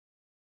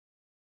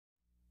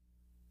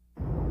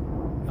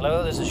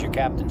Hello, this is your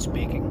captain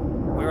speaking.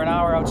 We're an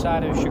hour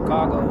outside of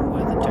Chicago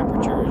with the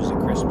temperatures a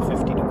crisp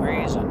 50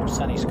 degrees under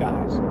sunny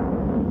skies.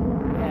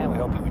 And we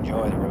hope you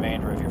enjoy the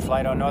remainder of your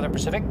flight on Northern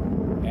Pacific,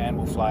 and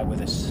will fly with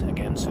us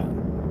again soon.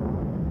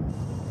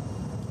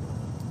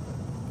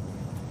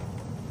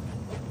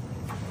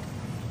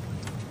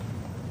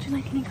 Would you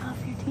like any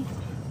coffee or tea?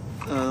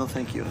 No,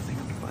 thank you. I think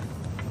I'll be fine.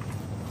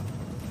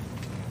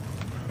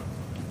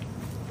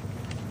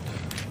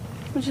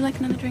 Would you like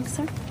another drink,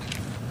 sir?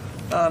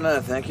 Oh,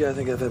 no, thank you. I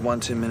think I've had one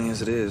too many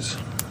as it is.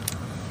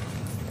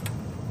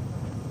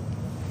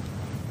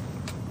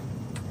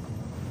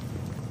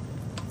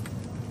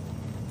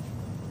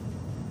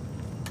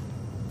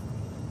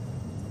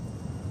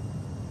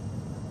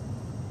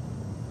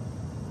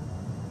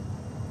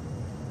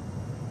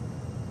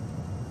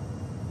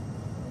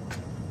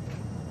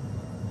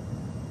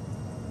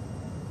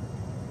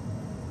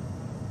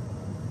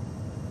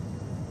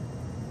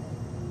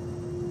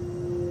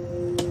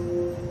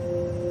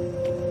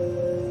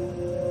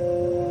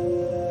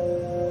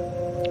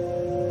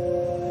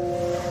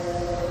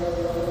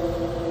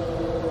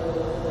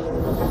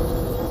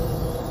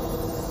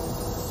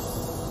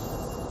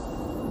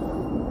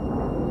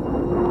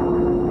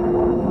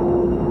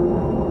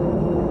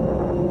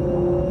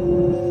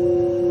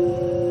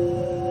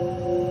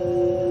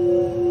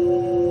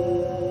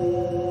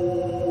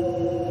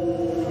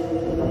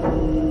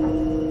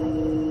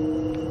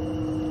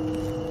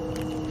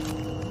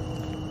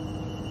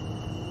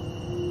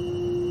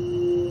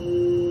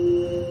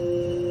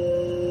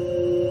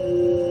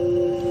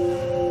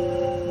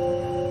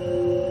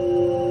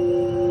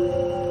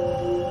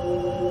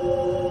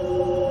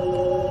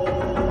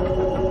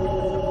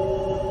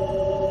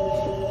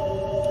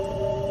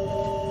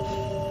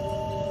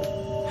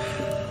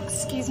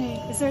 Excuse me,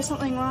 is there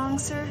something wrong,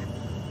 sir?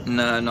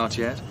 No, not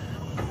yet.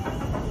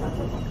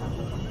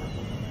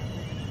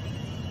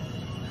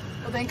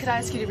 Well, then could I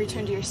ask you to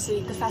return to your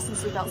seat? The fasten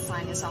seatbelt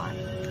sign is on.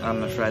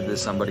 I'm afraid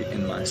there's somebody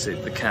in my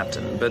seat, the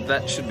captain, but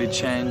that should be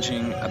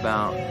changing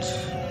about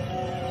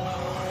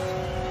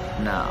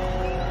now.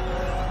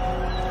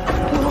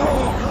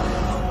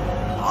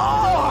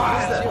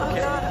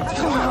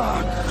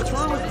 What's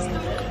wrong with this?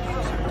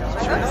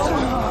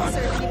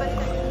 Sir, anybody?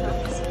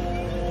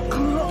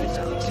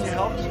 Can you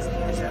help?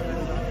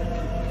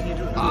 Can you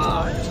do it?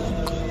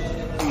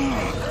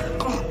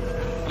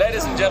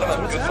 Ladies and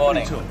gentlemen, good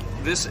morning.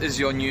 This is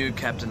your new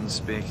captain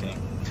speaking.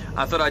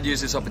 I thought I'd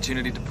use this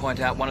opportunity to point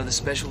out one of the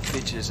special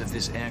features of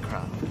this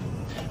aircraft.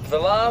 For the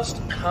last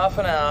half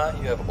an hour,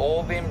 you have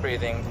all been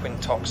breathing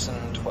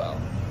quintoxin 12.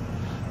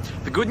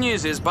 The good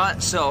news is, by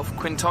itself,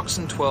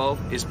 quintoxin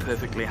 12 is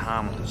perfectly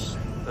harmless.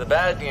 The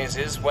bad news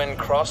is, when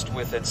crossed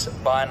with its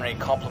binary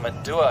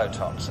complement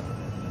duotoxin,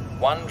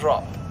 one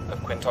drop of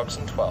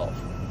quintoxin 12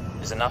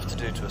 is enough to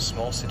do to a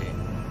small city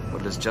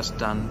what it has just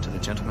done to the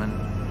gentleman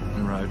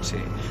in row T.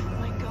 Oh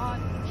my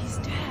God, he's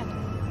dead.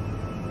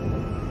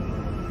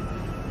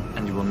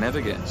 And you will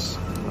never guess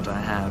what I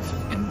have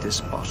in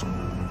this bottle.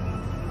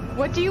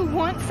 What do you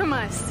want from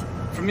us?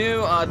 From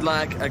you, I'd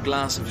like a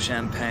glass of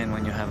champagne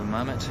when you have a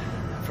moment.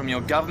 From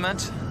your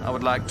government, I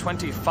would like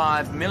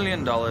 $25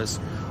 million,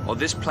 or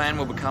this plane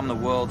will become the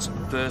world's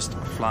first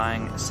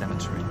flying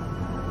cemetery.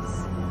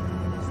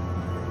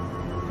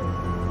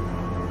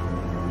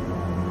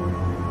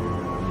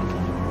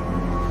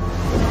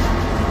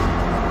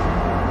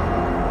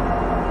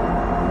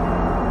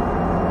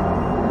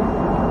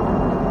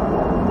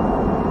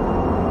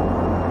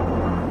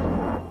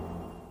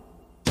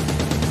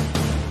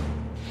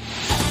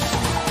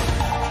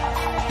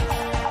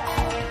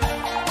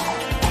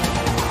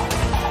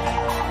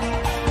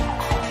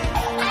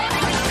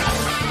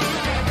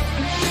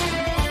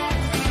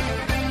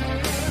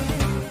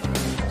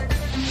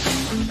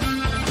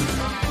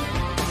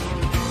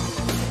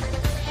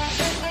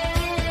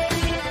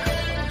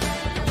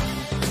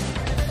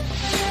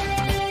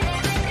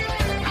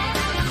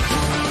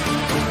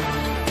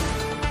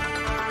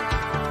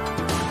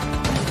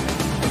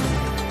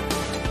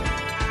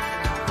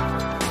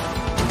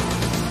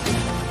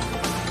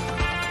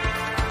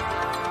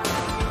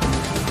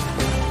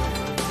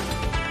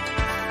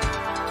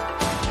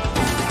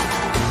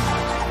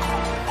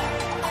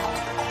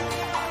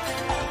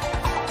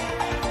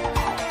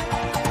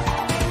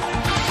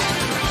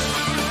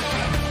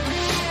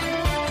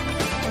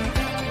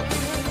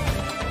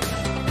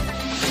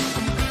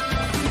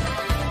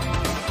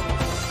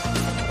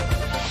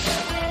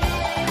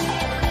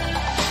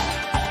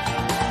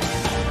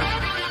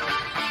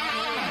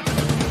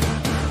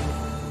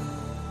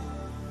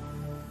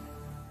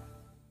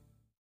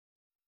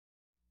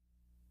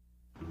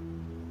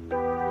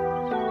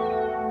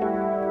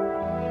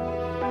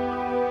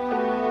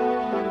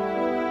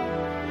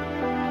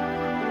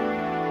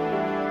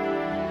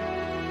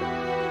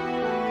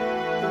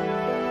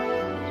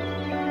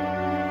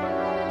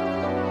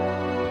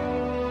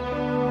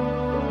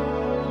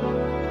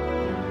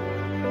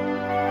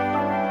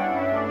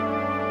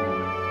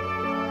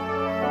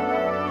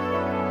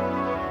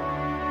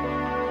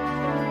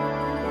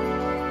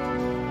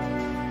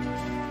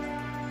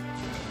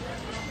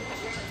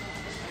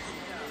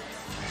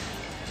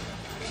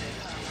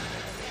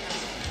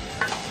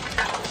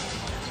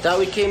 Thought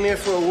we came here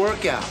for a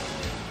workout.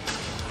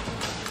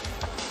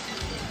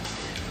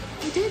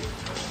 You did?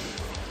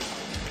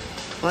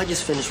 Well, I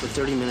just finished with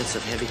 30 minutes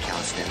of heavy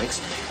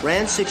calisthenics,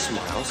 ran 6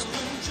 miles,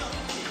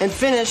 and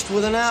finished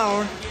with an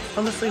hour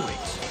on the free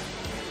weights.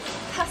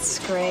 That's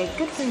great.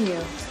 Good for you.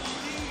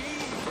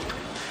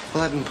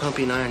 Well, I've been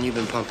pumping iron, you've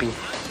been pumping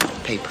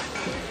paper.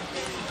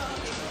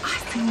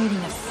 I've been reading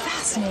a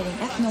fascinating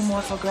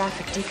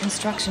ethnomorphographic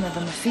deconstruction of the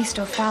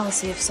Mephisto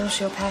fallacy of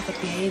sociopathic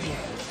behavior.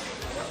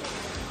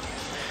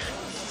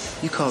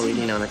 You call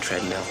reading on a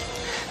treadmill,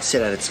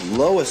 sit at its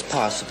lowest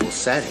possible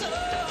setting,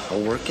 a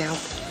workout?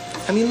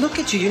 I mean, look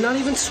at you, you're not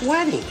even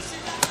sweating.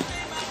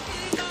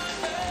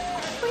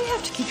 Well, you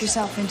have to keep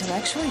yourself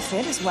intellectually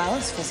fit as well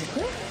as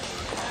physically.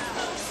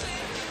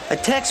 A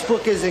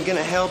textbook isn't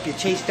gonna help you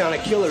chase down a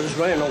killer who's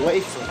running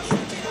away from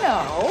you.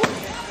 No.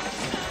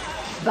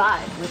 But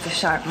with a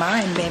sharp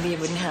mind, maybe you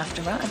wouldn't have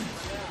to run.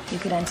 You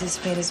could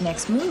anticipate his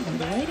next move and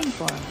be waiting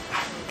for him.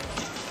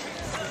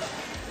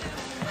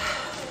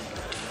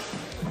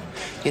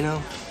 You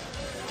know,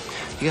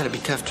 you gotta be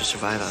tough to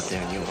survive out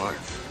there, and you are.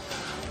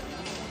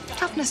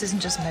 Toughness isn't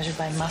just measured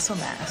by muscle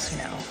mass, you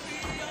know.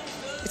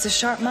 It's a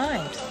sharp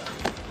mind.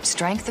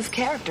 Strength of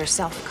character,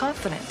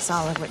 self-confidence,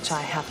 all of which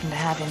I happen to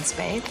have in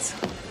spades.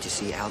 But you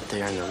see, out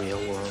there in the real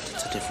world,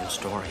 it's a different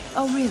story.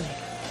 Oh, really?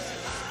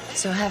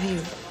 So have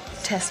you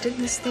tested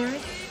this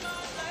theory?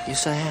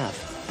 Yes, I have.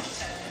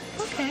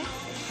 Okay.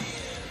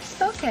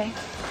 Okay.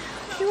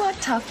 You want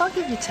tough? I'll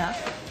give you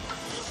tough.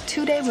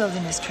 2-day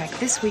wilderness trek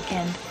this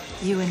weekend,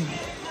 you and me.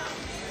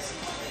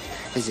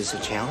 Is this a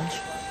challenge?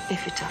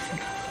 If you're tough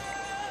enough.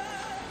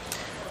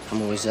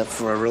 I'm always up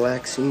for a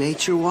relaxing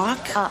nature walk.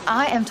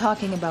 I am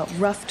talking about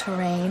rough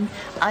terrain,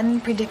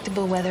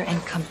 unpredictable weather,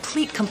 and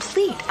complete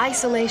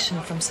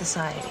isolation from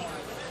society.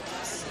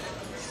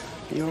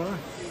 You're on.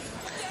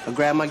 I'll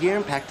grab my gear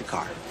and pack the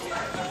car.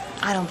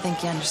 I don't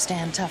think you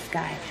understand, tough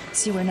guy.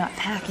 See, we're not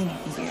packing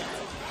it here.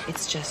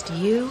 It's just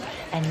you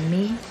and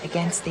me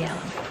against the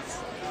elements.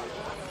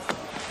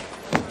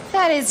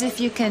 That is, if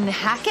you can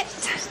hack it.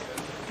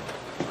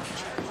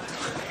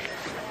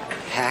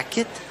 Hack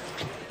it?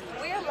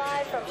 We're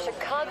live from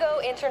Chicago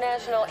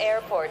International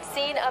Airport,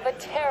 scene of a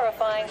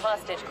terrifying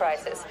hostage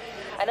crisis.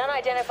 An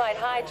unidentified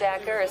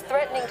hijacker is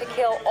threatening to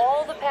kill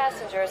all the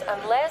passengers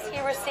unless he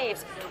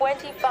receives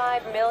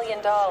 $25 million.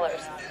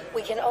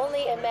 We can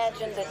only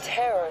imagine the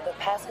terror the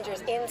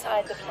passengers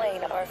inside the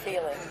plane are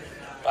feeling.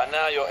 By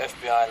now, your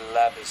FBI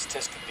lab has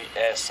tested the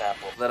air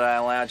sample that I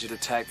allowed you to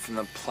take from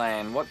the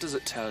plane. What does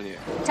it tell you?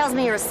 Tells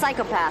me you're a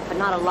psychopath, but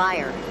not a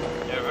liar.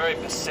 You're a very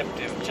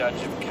perceptive judge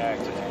of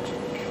character,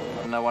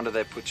 Angelique. No wonder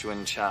they put you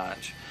in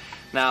charge.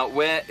 Now,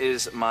 where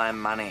is my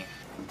money?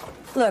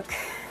 Look,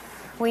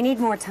 we need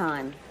more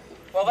time.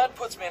 Well, that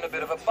puts me in a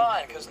bit of a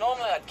bind, because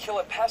normally I'd kill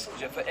a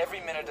passenger for every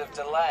minute of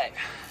delay.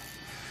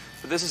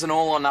 But this is an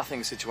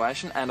all-or-nothing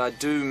situation, and I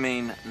do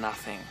mean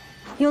nothing.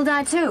 You'll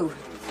die too.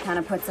 Kind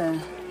of puts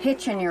a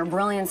hitch in your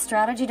brilliant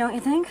strategy, don't you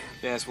think?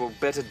 Yes, well,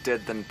 better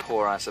dead than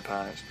poor, I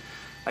suppose.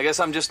 I guess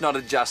I'm just not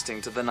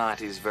adjusting to the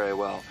 90s very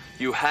well.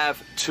 You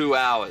have 2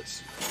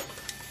 hours.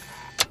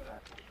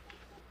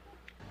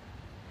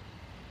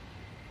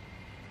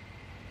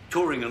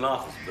 Touring an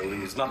office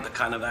building is not the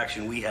kind of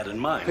action we had in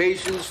mind.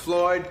 Patience,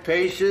 Floyd,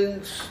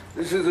 patience.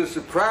 This is a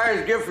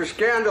surprise gift for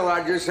Scandal.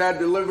 I just had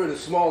delivered a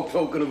small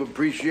token of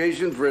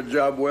appreciation for a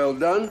job well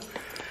done.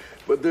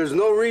 But there's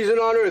no reason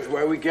on earth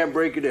why we can't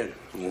break it in.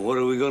 Well, what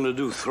are we gonna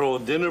do, throw a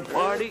dinner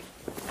party?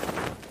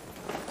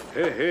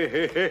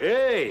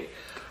 Hey.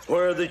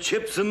 Where are the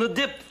chips and the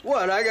dip?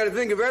 What, I gotta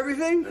think of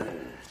everything?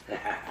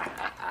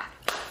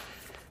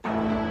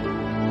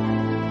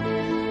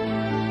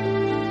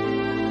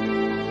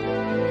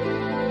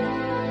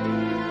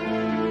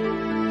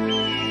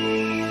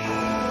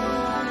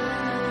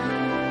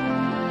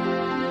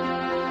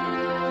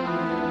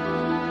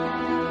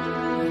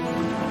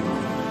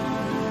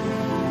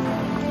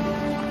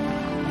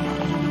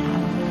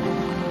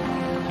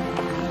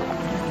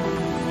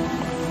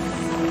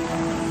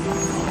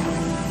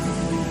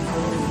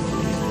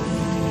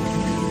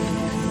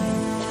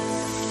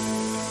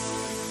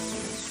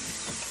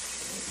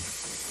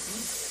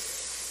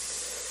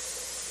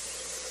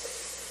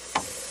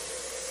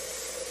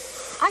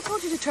 I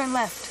told you to turn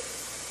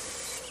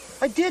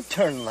left. I did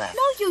turn left.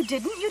 No, you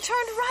didn't. You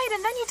turned right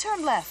and then you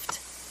turned left.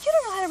 You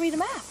don't know how to read a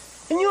map.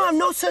 And you have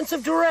no sense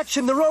of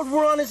direction. The road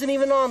we're on isn't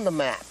even on the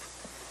map.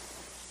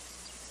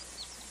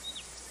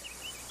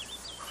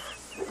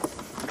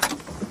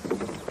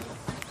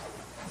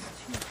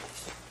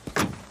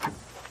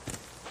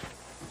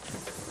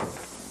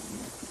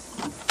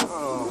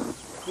 Oh,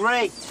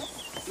 great.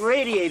 The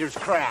radiator's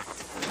cracked.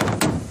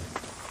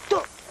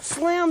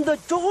 Slam the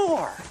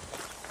door.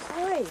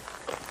 Hey,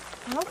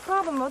 no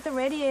problem with the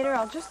radiator.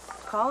 I'll just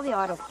call the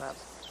auto club.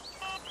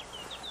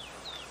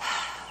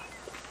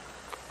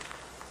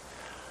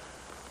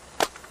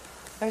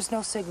 There's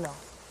no signal.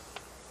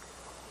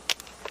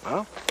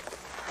 Well,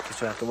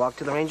 guess we have to walk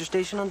to the ranger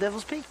station on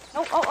Devil's Peak.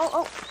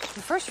 Oh.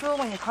 The first rule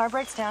when your car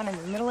breaks down in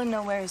the middle of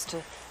nowhere is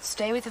to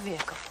stay with the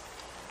vehicle.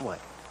 What?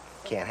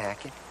 Can't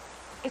hack it?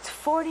 It's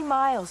 40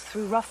 miles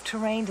through rough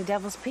terrain to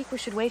Devil's Peak. We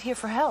should wait here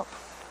for help.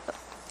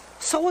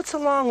 So it's a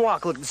long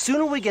walk. Look, the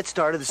sooner we get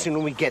started, the sooner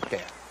we get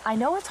there. I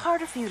know it's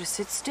harder for you to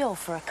sit still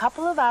for a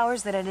couple of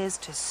hours than it is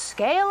to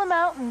scale a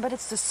mountain, but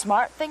it's the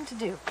smart thing to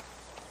do.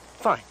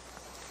 Fine.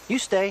 You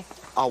stay,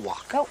 I'll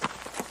walk. Go.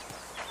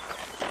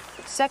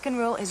 Second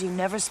rule is you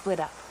never split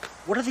up.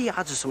 What are the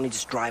odds of somebody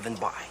just driving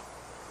by?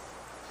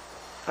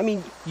 I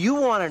mean, you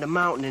wanted a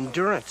mountain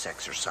endurance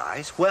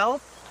exercise. Well,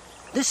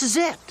 this is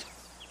it.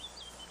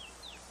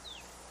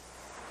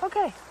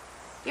 Okay.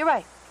 You're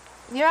right.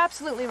 You're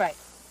absolutely right.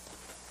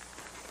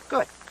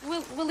 Good.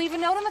 We'll leave a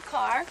note in the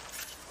car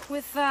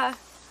with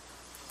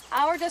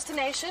our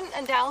destination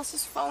and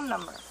Dallas's phone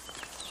number.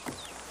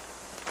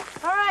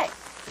 All right.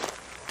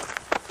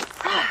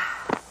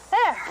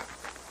 There.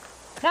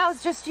 Now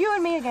it's just you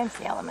and me against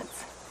the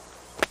elements.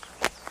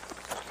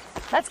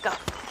 Let's go.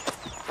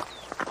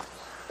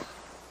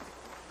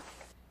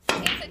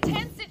 It's a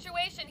tense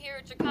situation here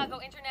at Chicago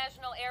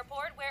International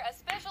Airport where a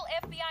special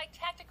FBI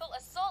tactical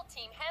assault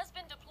team has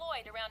been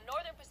deployed around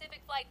Northern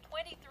Pacific Flight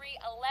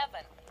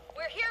 2311.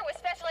 We're here with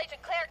Special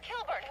Agent Claire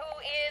Kilburn, who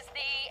is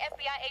the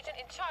FBI agent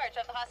in charge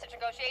of the hostage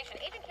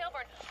negotiation. Agent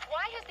Kilburn,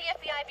 why has the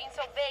FBI been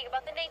so vague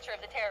about the nature of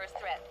the terrorist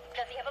threat?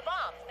 Does he have a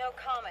bomb? No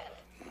comment.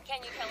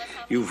 Can you tell us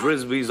how You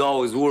Frisbees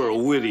always were a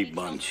witty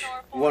bunch.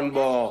 One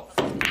ball,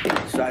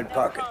 side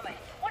pocket. comment.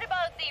 What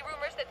about the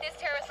rumors that this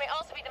terrorist may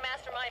also be the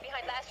mastermind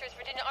behind last year's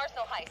Virginia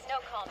arsenal heist? No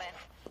comment.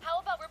 How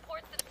about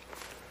reports that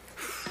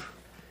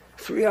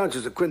 3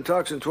 ounces of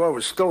Quintoxin 12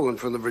 was stolen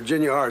from the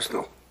Virginia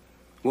arsenal.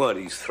 What,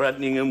 he's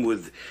threatening him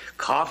with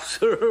cough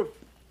syrup?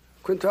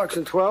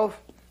 Quintoxin 12?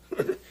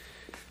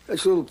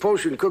 That's a little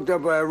potion cooked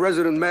up by a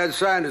resident mad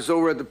scientist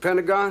over at the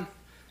Pentagon.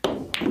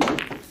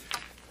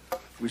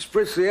 We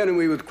spritz the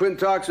enemy with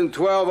Quintoxin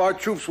 12. Our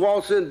troops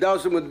waltz in,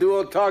 douse them with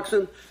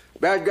duotoxin.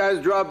 Bad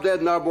guys drop dead,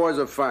 and our boys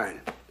are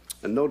fine.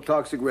 And no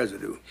toxic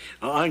residue.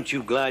 Aren't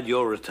you glad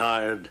you're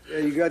retired? Yeah,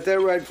 you got that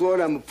right, Floyd.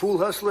 I'm a pool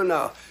hustler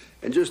now.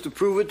 And just to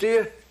prove it to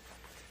you,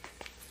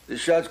 this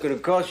shot's gonna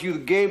cost you the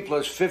game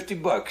plus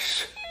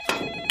 $50.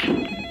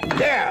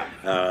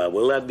 Damn!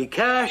 Will that be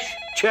cash,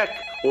 check,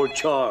 or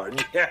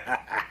charge?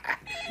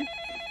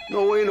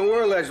 No way in the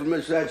world I should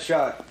miss that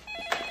shot.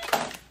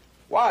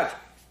 What?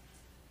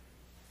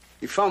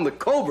 You found the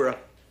Cobra?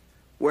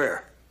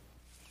 Where?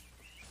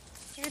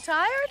 You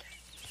tired?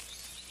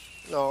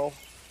 No.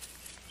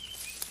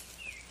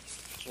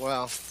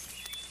 Well,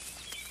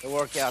 the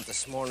workout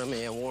this morning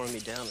may have worn me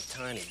down a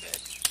tiny bit.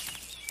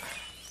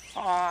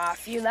 Aw, a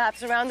few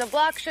laps around the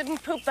block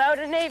shouldn't poop out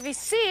a Navy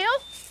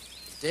SEAL.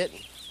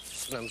 Didn't.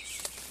 Just when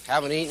I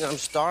haven't eaten, I'm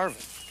starving.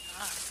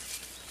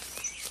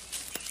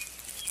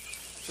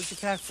 What'd you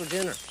pack for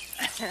dinner?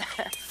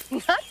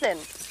 Nothing.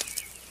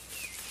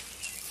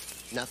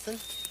 Nothing?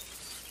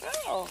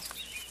 No.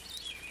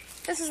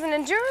 This is an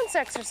endurance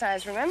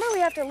exercise, remember? We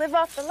have to live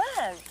off the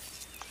land.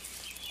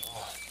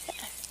 Oh,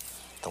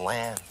 the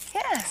land.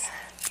 Yes.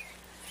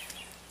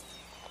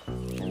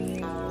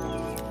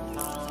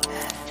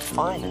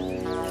 Fine.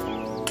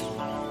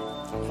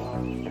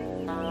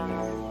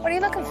 What are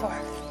you looking for?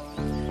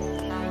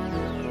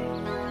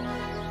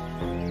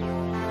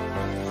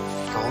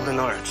 Golden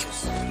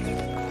arches.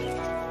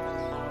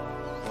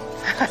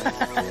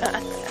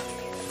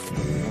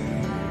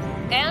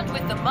 And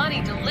with the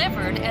money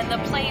delivered and the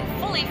plane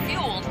fully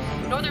fueled,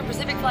 Northern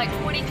Pacific Flight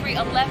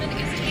 2311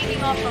 is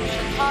taking off from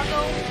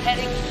Chicago,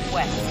 heading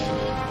west.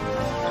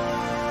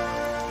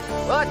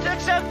 Well, it took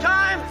some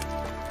time.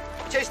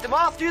 Chased them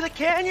all through the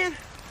canyon,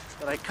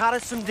 but I caught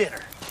us some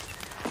dinner.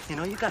 You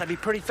know, you gotta be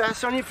pretty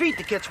fast on your feet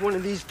to catch one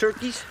of these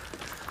turkeys.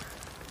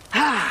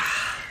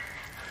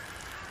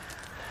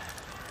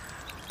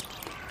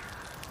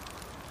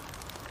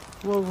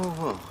 Whoa, whoa,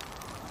 whoa.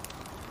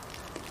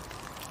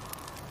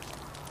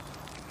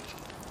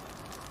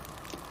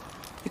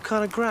 You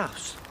caught a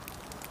grouse.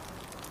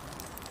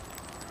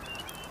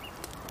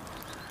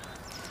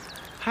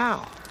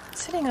 How?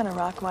 Sitting on a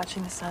rock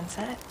watching the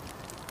sunset.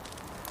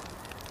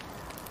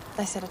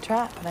 I set a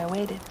trap and I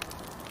waited.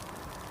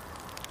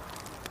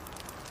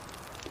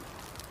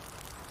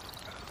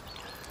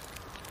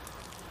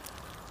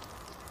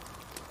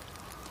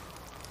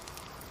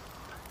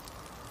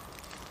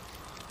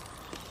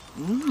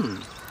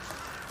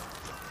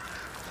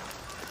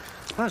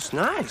 That's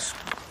nice.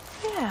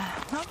 Yeah,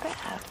 not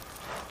bad.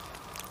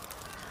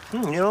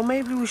 You know,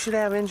 maybe we should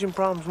have engine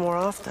problems more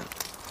often.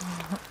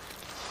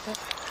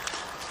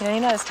 You know,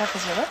 you're not as tough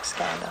as you look,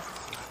 Scandal.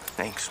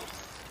 Thanks.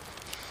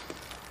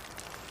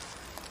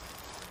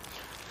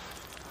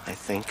 I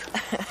think.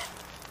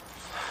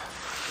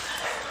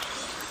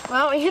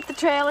 Well, we hit the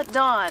trail at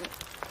dawn.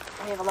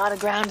 We have a lot of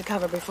ground to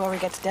cover before we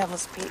get to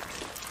Devil's Peak.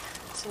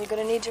 So you're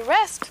gonna need to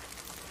rest.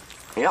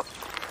 Yep.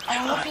 I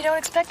hope you don't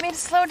expect me to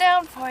slow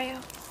down for you.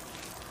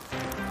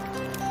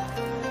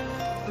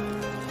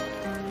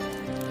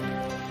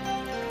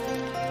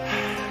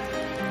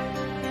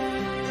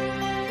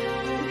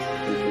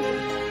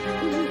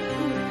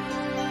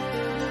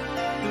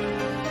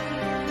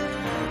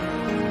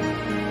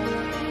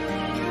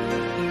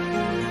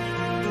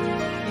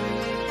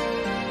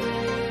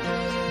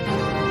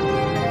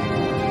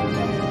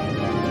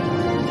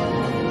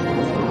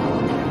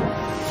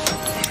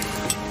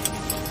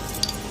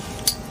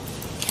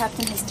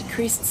 captain has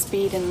decreased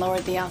speed and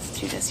lowered the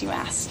altitude as you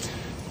asked.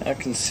 How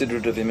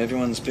considerate of him.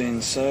 Everyone's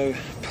been so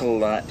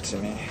polite to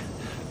me.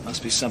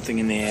 Must be something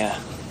in the air.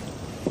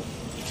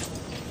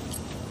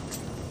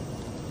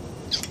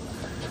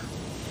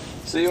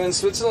 See you in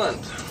Switzerland.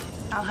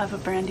 I'll have a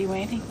brandy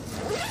waiting.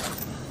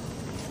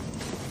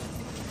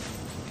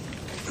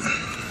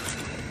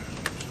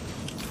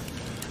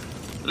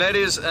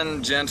 Ladies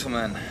and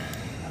gentlemen,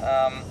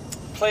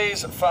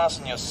 please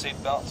fasten your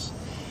seatbelts,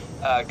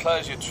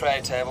 close your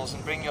tray tables,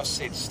 and bring your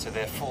seats to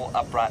their full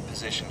upright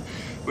position.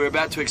 We're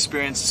about to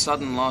experience a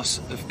sudden loss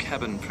of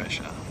cabin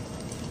pressure.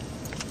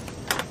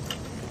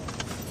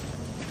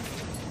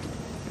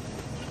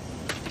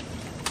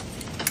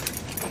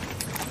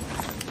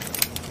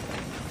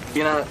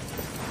 You know,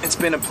 it's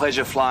been a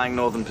pleasure flying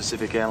Northern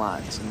Pacific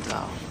Airlines, and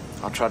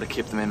I'll try to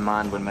keep them in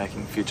mind when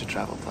making future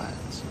travel plans.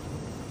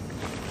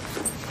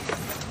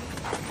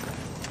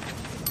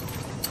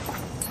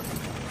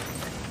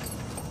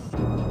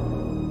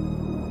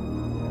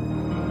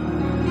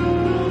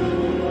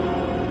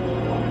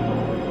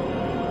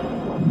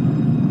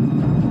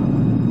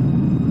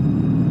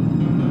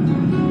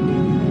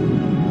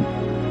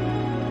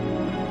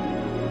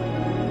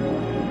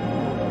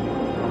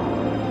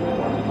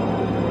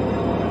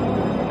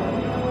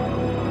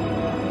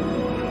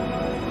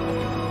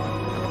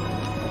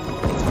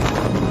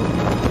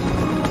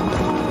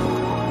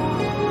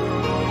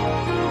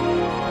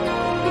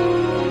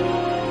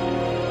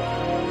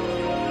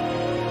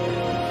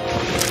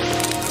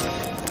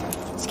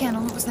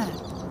 What was that?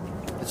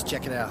 Let's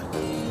check it out.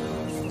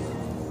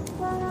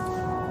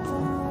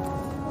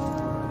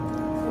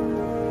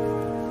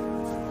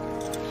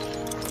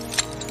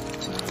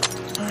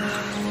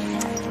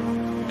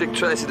 Dick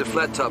Tracy to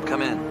Flat Top,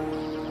 come in.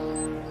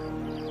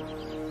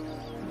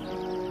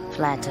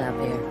 Flat Top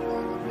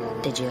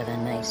here. Did you have a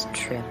nice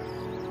trip?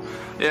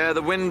 Yeah,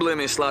 the wind blew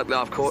me slightly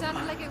off course.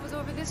 Sounded like it was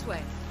over this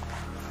way.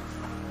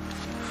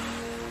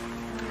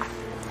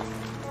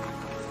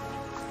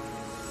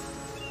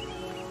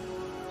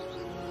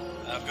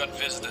 I've got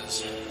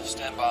visitors.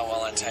 Stand by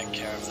while I take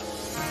care of them.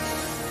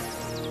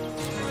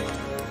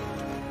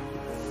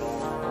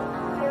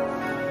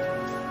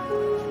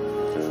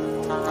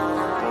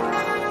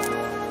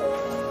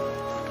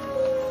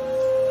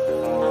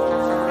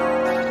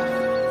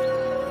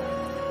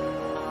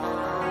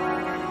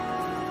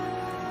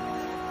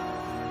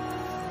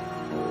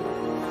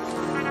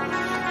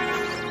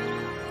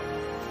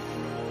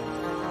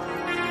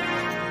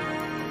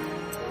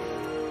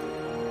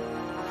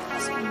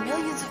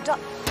 Millions of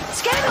dollars.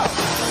 Scandal!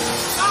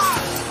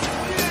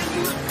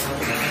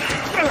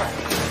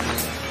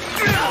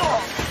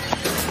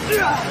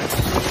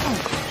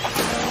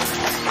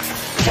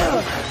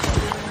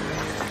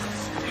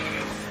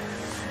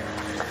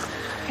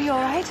 Are you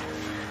all right?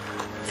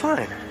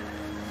 Fine.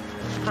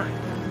 Fine.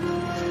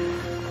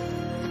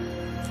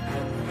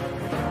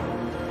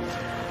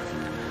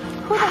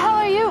 Who the hell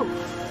are you?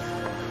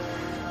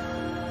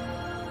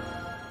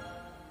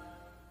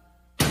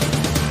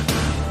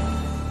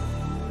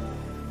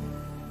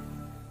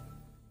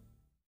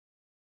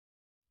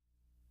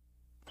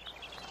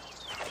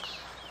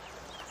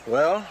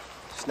 Well,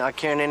 he's not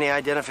carrying any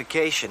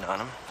identification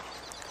on him.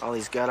 All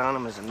he's got on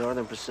him is a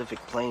Northern Pacific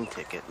plane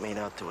ticket made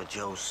out to a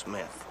Joe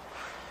Smith.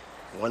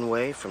 One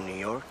way from New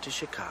York to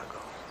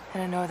Chicago.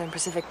 And a Northern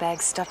Pacific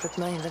bag stuffed with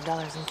millions of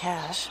dollars in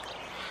cash.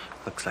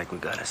 Looks like we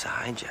got us a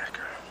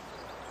hijacker.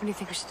 What do you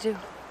think we should do?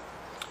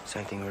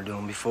 Same thing we were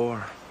doing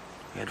before.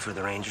 Head for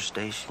the ranger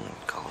station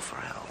and call for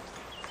help.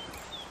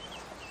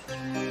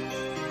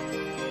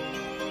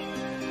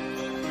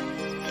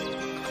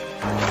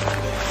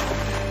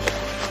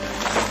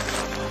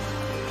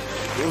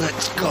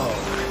 Let's go.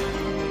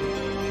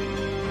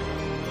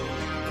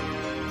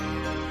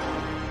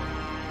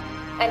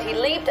 And he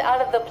leaped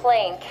out of the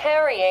plane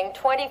carrying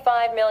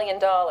 $25 million.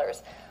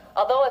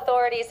 Although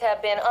authorities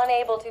have been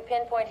unable to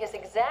pinpoint his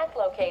exact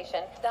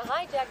location, the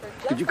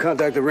hijacker... Did you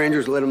contact the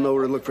Rangers, let them know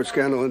where to look for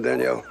Scandal and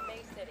Danielle?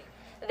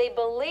 They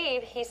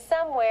believe he's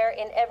somewhere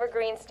in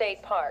Evergreen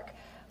State Park,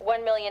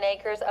 1 million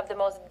acres of the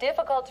most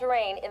difficult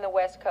terrain in the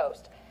West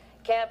Coast.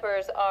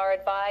 Campers are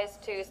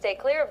advised to stay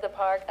clear of the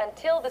park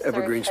until the search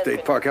Evergreen has State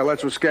been Park. Hell,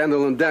 that's where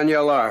Scandal and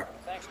Danielle are.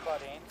 Thanks,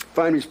 Claudine.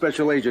 Find me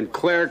Special Agent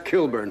Claire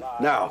Kilburn,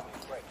 now.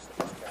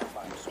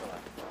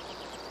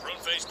 Road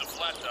face to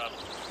Flat Top.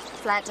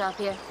 Flat Top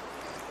here.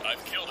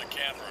 I've killed a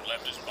camper and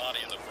left his body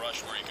in the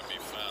brush where he can be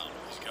found.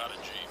 He's got a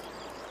Jeep.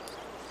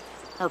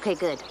 Okay,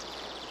 good.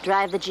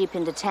 Drive the Jeep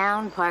into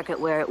town, park it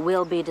where it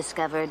will be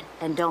discovered,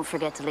 and don't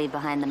forget to leave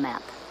behind the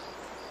map.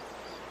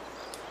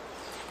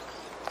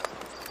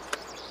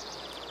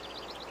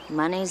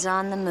 Money's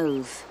on the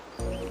move.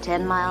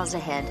 10 miles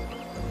ahead.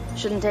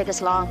 Shouldn't take us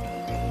long.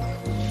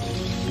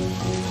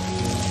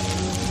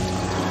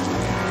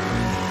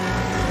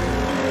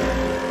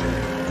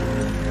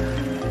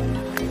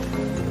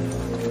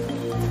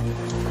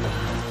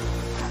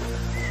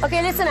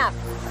 Okay, listen up.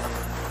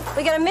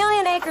 We got 1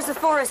 million acres of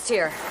forest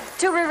here.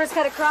 2 rivers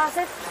cut across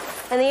it,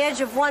 and the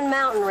edge of 1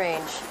 mountain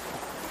range.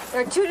 There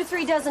are 2 to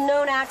 3 dozen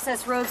known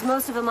access roads,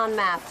 most of them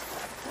unmapped.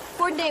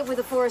 Coordinate with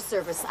the Forest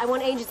Service. I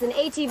want agents in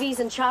ATVs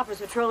and choppers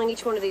patrolling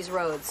each one of these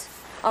roads.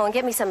 Oh, and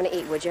get me something to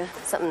eat, would you?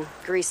 Something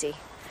greasy.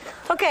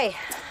 Okay,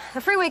 the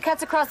freeway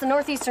cuts across the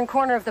northeastern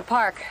corner of the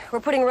park. We're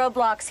putting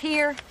roadblocks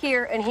here,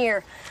 here, and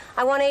here.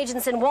 I want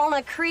agents in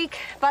Walnut Creek,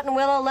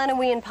 Buttonwillow,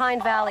 Lenawee, and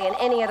Pine Valley, and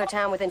any other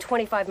town within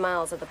 25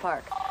 miles of the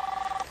park.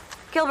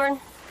 Kilburn.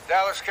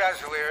 Dallas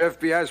Cavalier,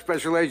 FBI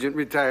special agent,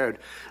 retired.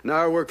 Now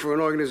I work for an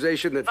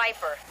organization that...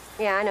 Viper.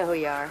 Yeah, I know who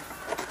you are.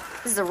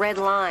 This is a red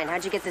line.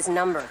 How'd you get this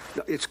number?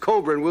 It's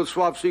Cobra, and we'll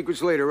swap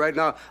secrets later. Right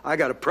now, I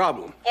got a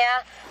problem.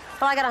 Yeah?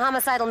 Well, I got a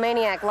homicidal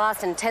maniac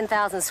lost in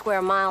 10,000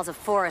 square miles of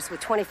forest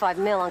with 25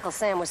 mil Uncle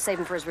Sam was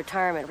saving for his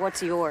retirement.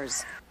 What's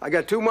yours? I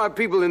got 2 more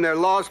people in there,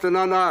 lost and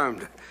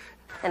unarmed.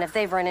 And if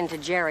they've run into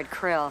Jared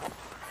Krill,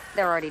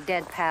 they're already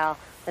dead, pal.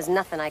 There's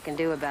nothing I can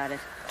do about it.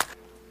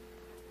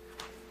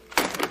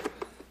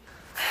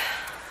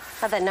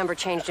 Had that number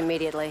changed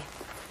immediately.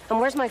 And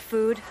where's my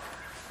food?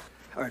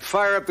 All right,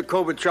 fire up the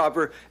Cobra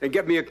chopper and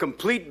get me a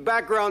complete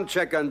background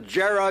check on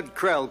Jared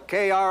Krill,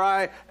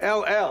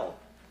 K-R-I-L-L.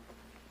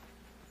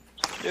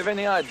 Do you have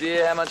any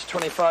idea how much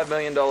 $25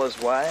 million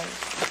weighs?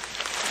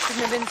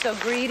 Shouldn't have been so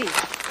greedy.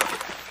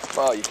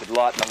 Well, you could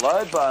lighten the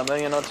load by $1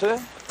 million or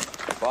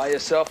 $2. Buy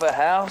yourself a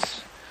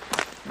house,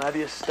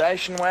 maybe a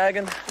station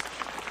wagon,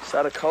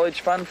 start a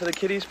college fund for the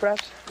kiddies,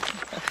 perhaps?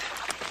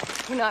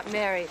 We're not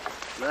married.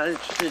 Not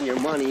interested in your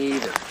money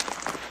either.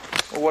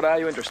 Well, what are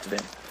you interested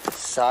in?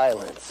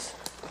 Silence.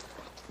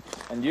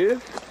 And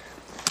you?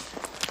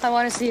 I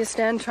want to see you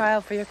stand trial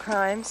for your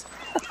crimes.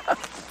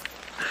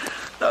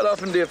 Not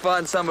often do you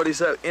find somebody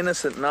so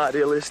innocent and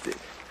idealistic.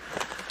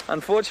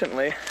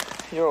 Unfortunately,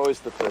 you're always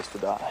the first to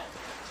die.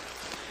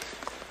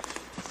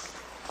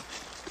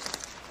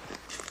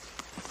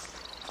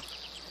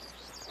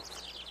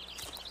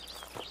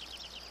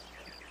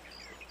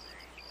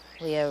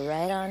 We are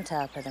right on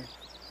top of them.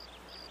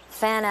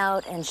 Fan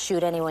out and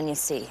shoot anyone you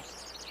see.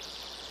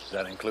 Does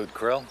that include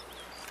Krill?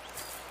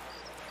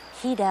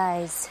 He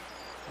dies,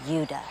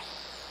 you die.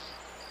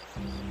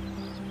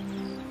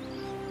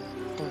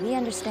 Do we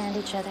understand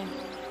each other?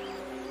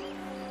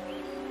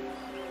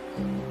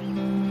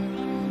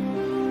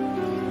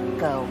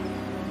 Go.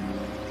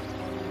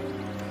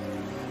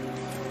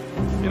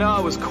 You know,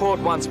 I was caught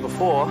once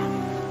before,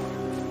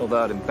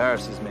 although it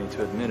embarrasses me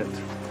to admit it.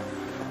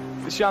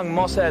 This young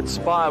Mossad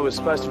spy was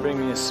supposed to bring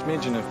me a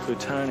smidgen of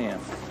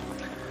plutonium.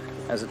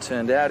 As it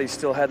turned out, he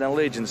still had an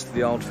allegiance to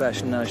the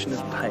old-fashioned notion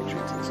of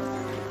patriotism.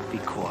 Be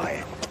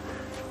quiet.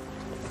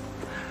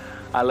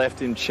 I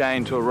left him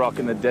chained to a rock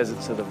in the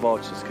desert so the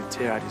vultures could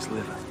tear out his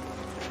liver.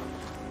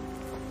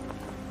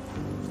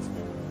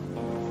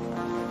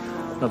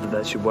 Not that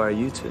that should worry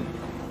you two.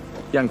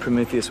 Young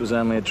Prometheus was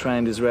only a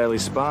trained Israeli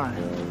spy.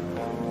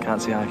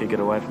 Can't see how I could get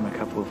away from a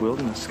couple of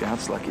wilderness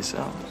scouts like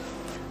yourselves.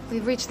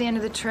 We've reached the end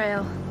of the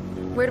trail.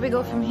 Where do we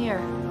go from here?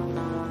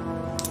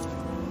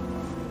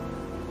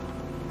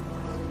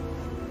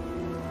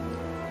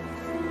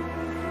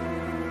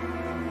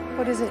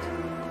 What is it?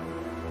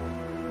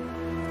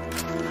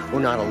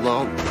 We're not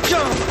alone.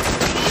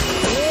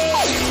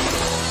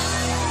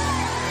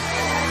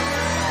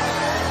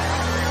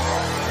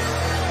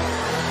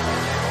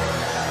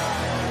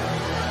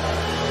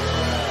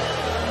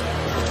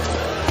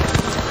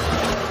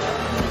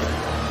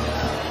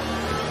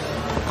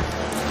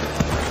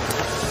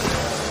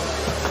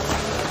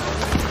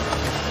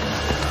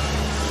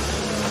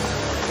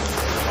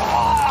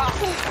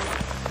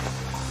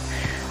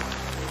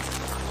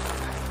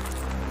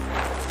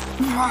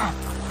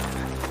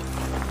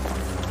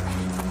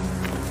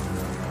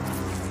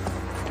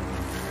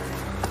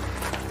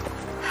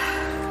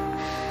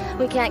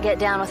 We can't get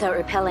down without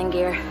repelling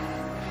gear.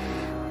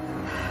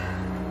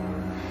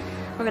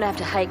 We're gonna have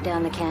to hike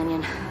down the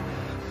canyon.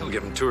 It'll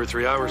give them 2 or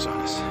 3 hours on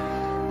us.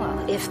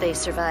 Well, if they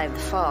survive the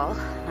fall,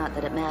 not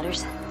that it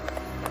matters.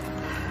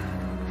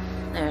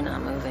 They're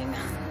not moving.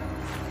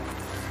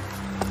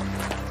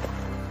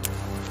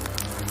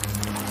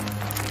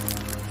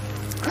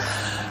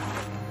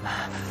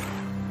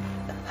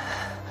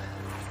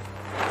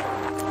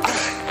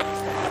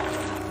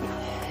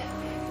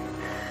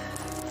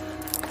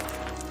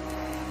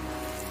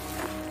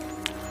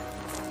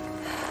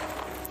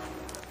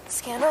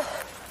 Scandal?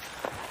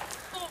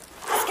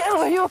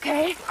 Scandal, are you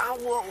okay?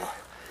 Whoa.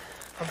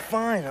 I'm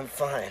fine, I'm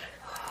fine.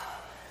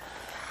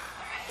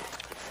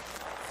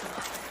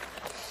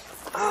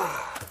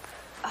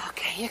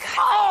 Okay, you got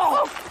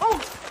it.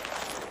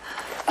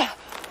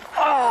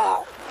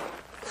 Oh!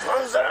 As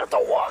long as I don't have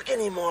to walk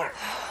anymore.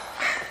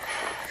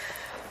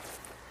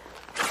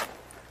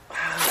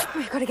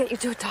 We've got to get you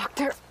to a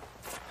doctor.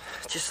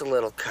 Just a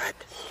little cut.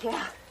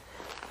 Yeah.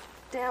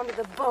 Down to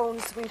the bone,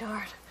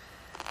 sweetheart.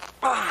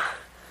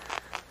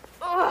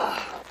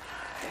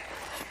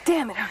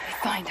 Damn it, how'd they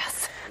find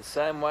us? The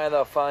same way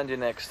they'll find you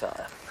next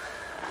time.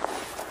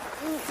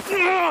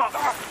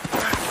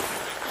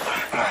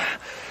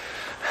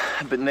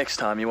 But next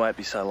time you won't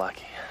be so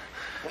lucky.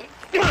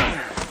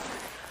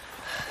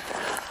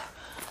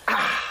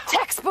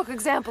 Textbook textbook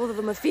example of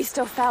the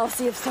Mephisto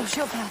fallacy of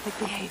sociopathic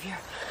behavior.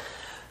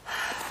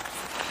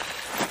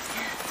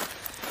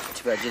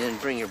 Too bad you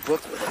didn't bring your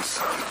book with us.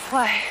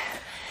 Why?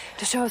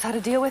 To show us how to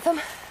deal with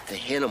them? To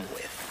hit him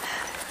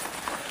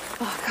with.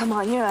 Oh, come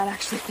on, you're not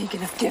actually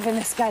thinking of giving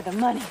this guy the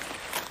money.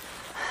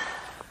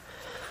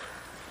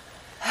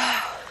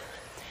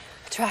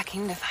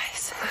 Tracking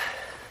device.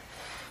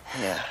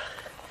 Yeah.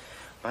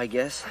 My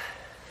guess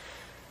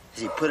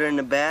is he put it in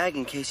a bag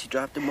in case he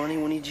dropped the money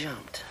when he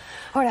jumped.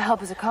 Or to help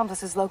his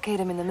accomplices locate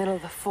him in the middle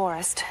of the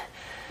forest.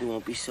 He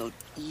won't be so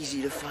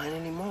easy to find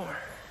anymore.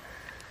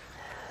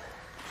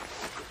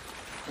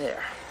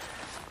 There.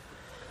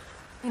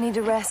 You need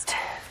to rest.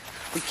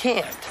 We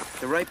can't.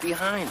 They're right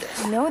behind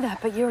us. I know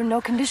that, but you're in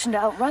no condition to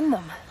outrun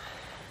them.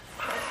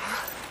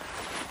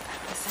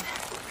 Listen,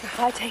 if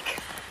I take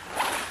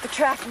the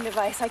tracking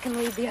device, I can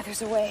lead the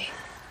others away.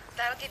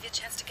 That'll give you a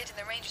chance to get to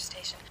the ranger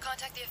station.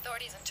 Contact the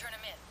authorities and turn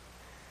them in.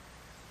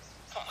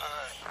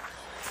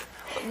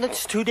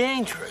 That's too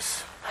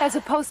dangerous. As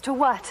opposed to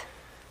what?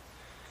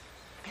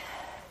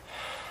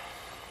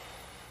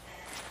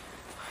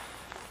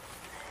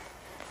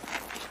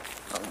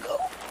 I'll go.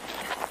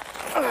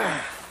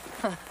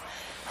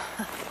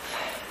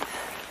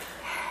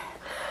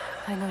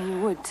 I know you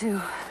would,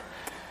 too.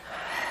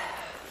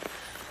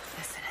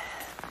 Listen,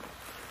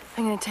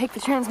 I'm gonna take the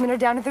transmitter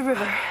down to the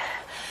river,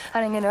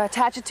 and I'm gonna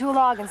attach it to a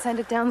log and send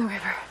it down the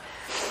river.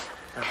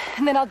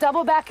 And then I'll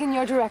double back in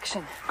your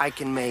direction. I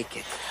can make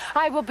it.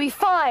 I will be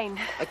fine.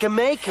 I can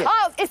make it.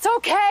 Oh, it's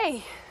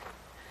okay.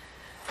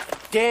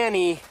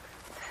 Danny.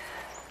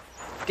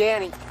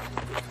 Danielle!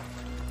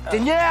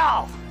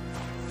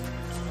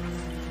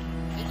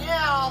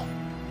 Danielle!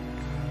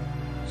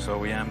 So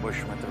we ambush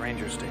him at the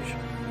ranger station.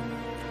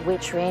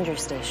 Which ranger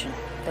station?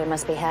 There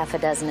must be half a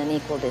dozen in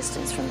equal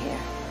distance from here.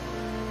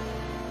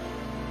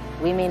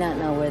 We may not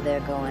know where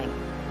they're going,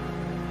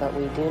 but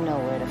we do know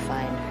where to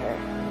find her.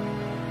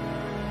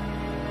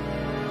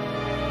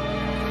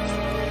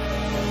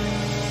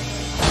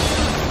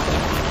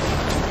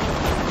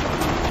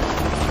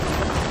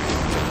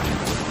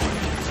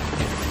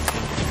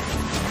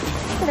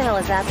 What the hell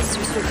is that? This is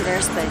restricted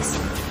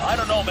airspace. I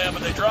don't know, man,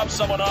 but they dropped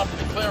someone off at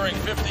the clearing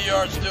 50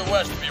 yards due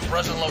west of your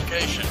present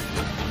location.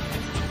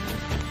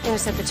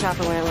 Intercept the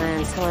chopper when it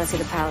lands. I want to see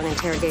the pilot in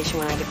interrogation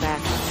when I get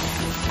back.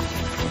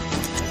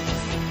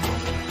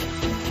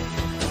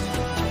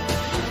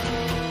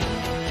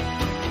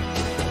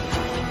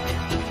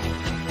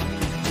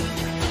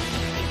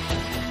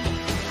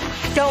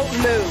 Don't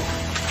move.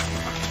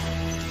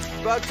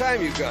 About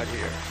time you got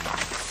here.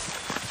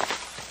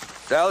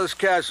 Dallas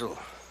Castle,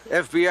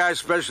 FBI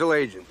special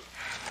agent.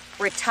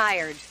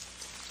 Retired.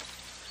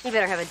 You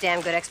better have a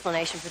damn good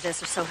explanation for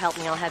this, or so help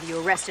me, I'll have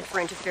you arrested for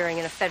interfering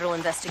in a federal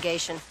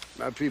investigation.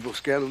 My people,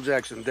 Scandal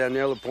Jackson and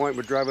Danielle Point,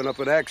 were driving up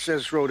an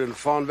access road in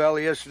Fawn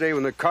Valley yesterday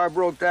when the car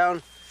broke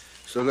down.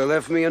 So they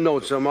left me a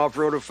note. Some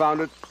off-roader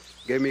found it,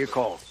 gave me a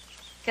call.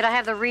 Could I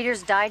have the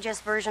Reader's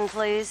Digest version,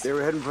 please? They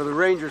were heading for the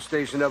ranger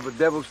station up at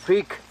Devil's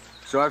Peak.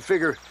 So I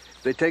figure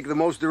if they take the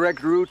most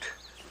direct route,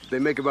 they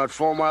make about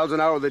 4 miles an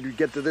hour, they'd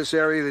get to this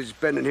area, they'd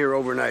spend in here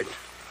overnight.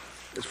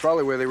 That's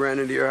probably where they ran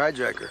into your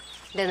hijacker.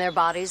 Then their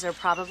bodies are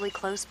probably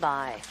close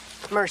by.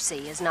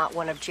 Mercy is not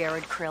one of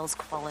Jared Krill's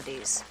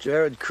qualities.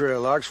 Jared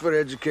Krill,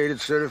 Oxford-educated,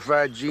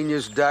 certified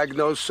genius,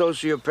 diagnosed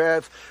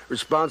sociopath,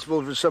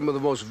 responsible for some of the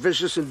most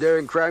vicious and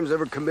daring crimes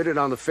ever committed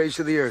on the face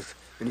of the earth.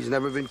 And he's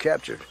never been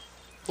captured.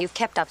 You've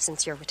kept up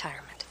since your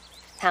retirement.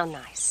 How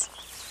nice.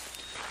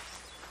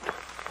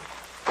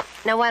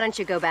 Now why don't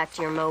you go back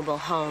to your mobile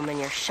home and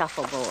your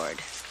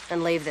shuffleboard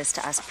and leave this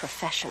to us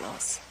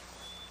professionals?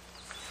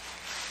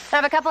 I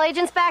have a couple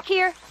agents back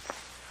here.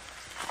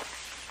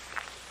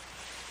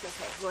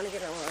 Okay, you want to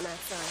get on that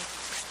side?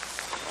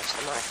 Watch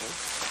the marking.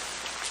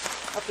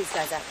 Help these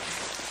guys out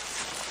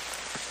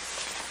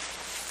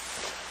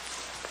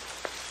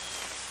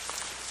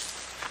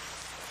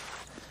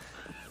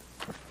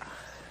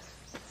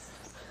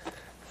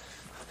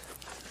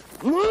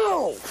there.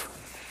 Move!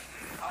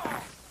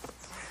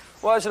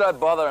 Why should I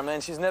bother? I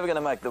mean, she's never going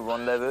to make the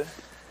rendezvous.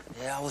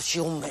 Yeah, well,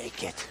 she'll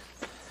make it.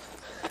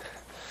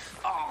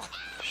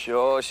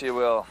 Sure she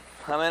will.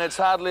 I mean, it's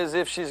hardly as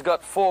if she's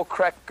got 4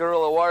 crack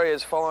guerrilla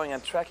warriors following a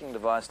tracking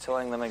device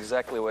telling them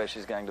exactly where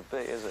she's going to be,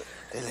 is it?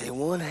 They lay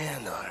one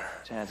hand on her.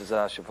 Chances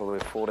are she'll probably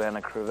fall down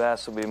a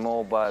crevasse or be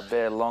mauled by a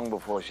bear long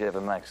before she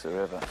ever makes the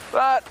river.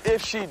 But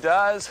if she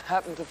does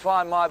happen to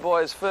find my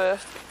boys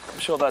first, I'm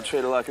sure they'll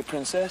treat her like a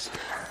princess.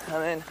 I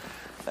mean,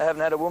 they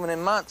haven't had a woman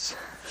in months.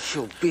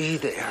 She'll be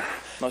there.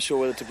 Not sure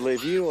whether to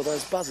believe you or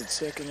those buzzards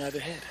circling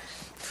overhead.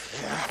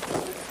 Yeah.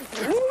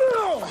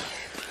 No!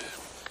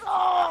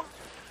 Oh!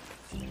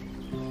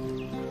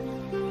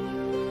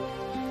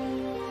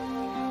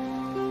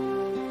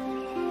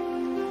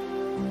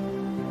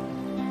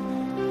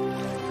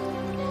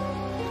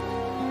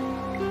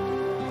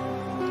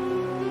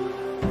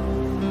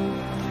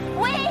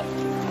 Wait!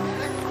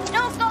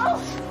 Don't go!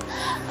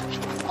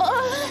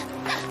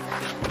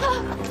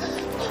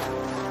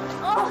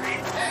 Oh,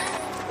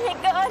 thank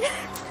God.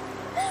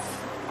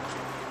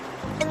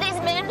 These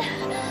men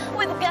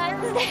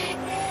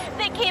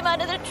They came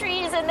out of the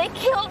trees and they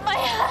killed my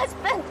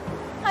husband.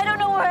 I don't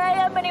know where I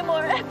am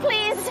anymore.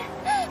 Please,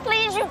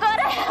 please, you've got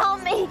to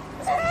help me.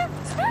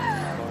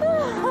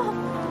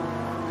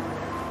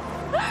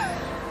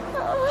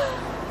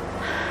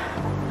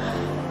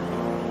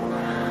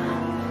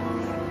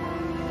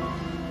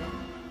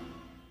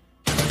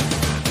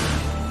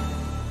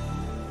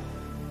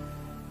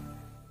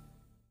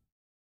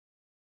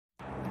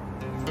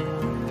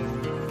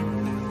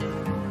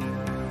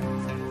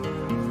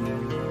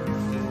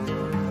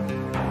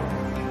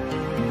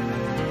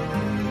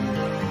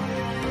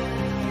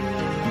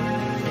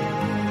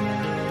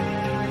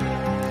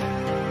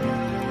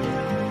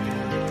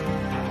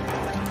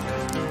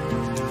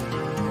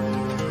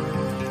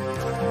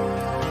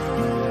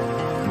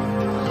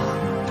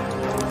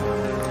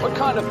 What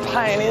kind of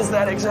pain is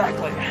that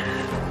exactly?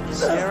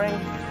 Searing?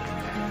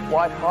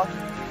 White hot?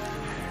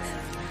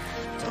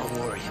 Don't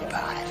worry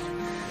about it.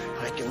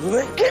 I can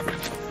make it.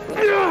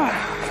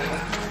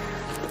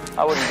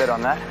 I wouldn't bet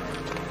on that.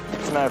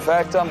 As a matter of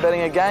fact, I'm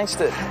betting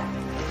against it.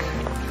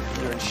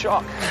 You're in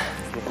shock.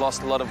 You've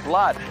lost a lot of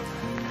blood.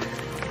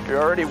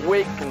 You're already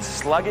weak and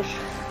sluggish,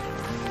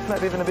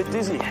 maybe even a bit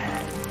dizzy.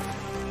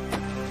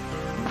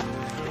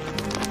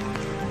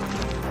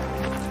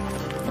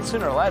 And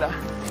sooner or later,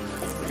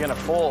 you're gonna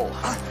fall.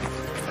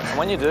 And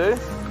when you do,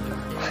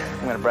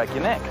 I'm gonna break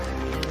your neck.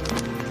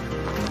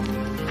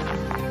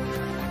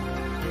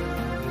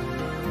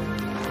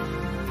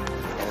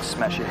 Or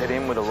smash your head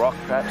in with a rock,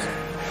 perhaps.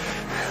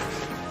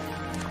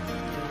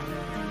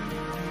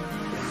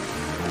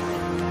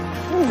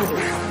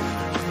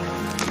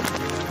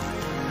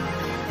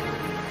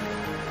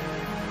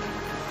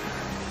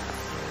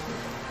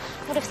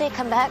 What if they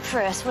come back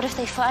for us? What if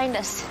they find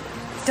us?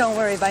 Don't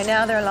worry, by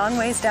now they're a long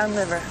ways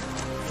downriver.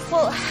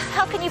 Well,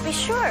 how can you be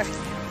sure?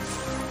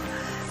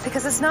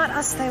 Because it's not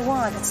us they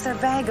want, it's their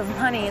bag of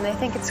money, and they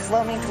think it's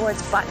floating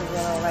towards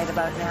Buttonwillow right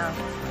about now.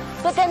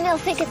 But then they'll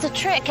think it's a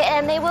trick,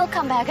 and they will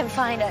come back and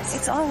find us.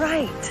 It's all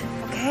right,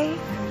 okay?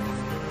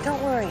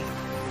 Don't worry.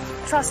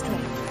 Trust me.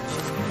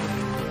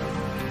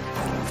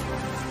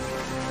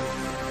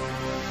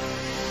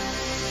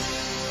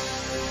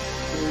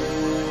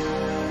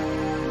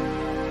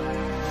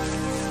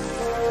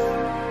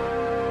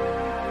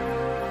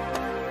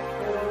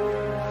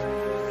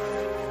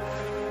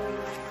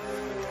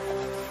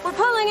 We're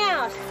pulling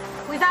out.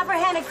 We've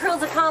apprehended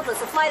Krill's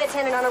accomplice, a flight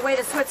attendant on her way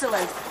to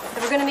Switzerland.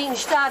 And we're going to meet in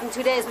Stade in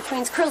 2 days, which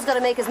means Krill's got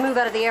to make his move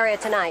out of the area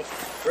tonight.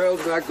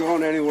 Krill's not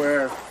going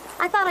anywhere.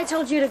 I thought I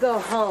told you to go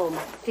home.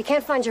 If you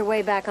can't find your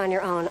way back on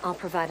your own, I'll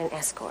provide an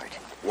escort.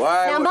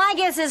 Why? Now, my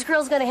guess is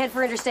Krill's going to head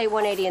for Interstate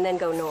 180 and then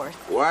go north.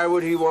 Why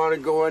would he want to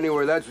go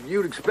anywhere? That's what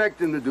you'd expect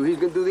him to do. He's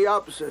going to do the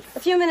opposite. A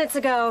few minutes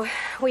ago,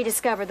 we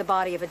discovered the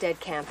body of a dead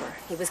camper.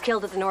 He was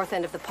killed at the north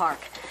end of the park.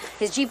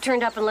 His Jeep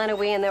turned up in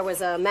Lenawee, and there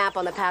was a map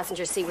on the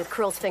passenger seat with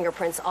Krill's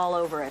fingerprints all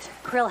over it.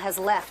 Krill has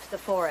left the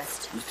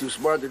forest. He's too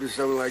smart to do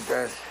something like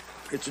that.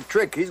 It's a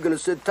trick. He's going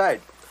to sit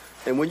tight.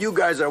 And when you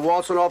guys are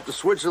waltzing off to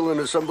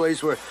Switzerland or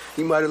someplace where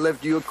he might have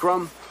left you a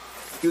crumb,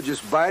 he'll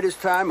just bide his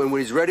time, and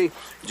when he's ready,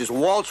 just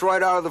waltz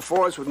right out of the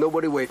forest with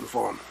nobody waiting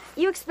for him.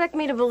 You expect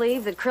me to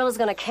believe that Krill is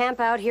going to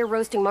camp out here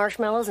roasting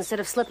marshmallows instead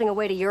of slipping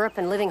away to Europe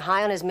and living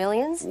high on his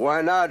millions?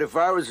 Why not? If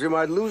I was him,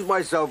 I'd lose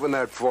myself in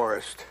that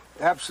forest.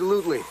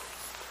 Absolutely.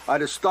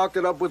 I'd have stocked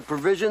it up with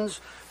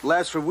provisions,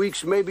 last for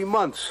weeks, maybe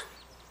months.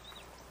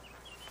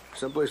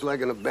 Someplace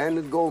like an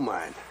abandoned gold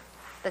mine.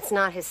 That's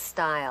not his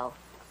style.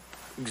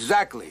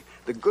 Exactly.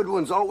 The good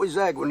ones always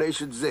zag when they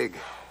should zig.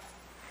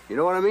 You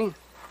know what I mean?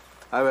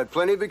 I've had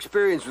plenty of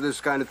experience with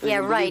this kind of thing. Yeah,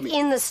 right. Me.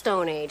 In the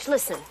Stone Age.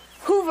 Listen,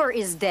 Hoover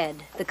is dead.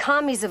 The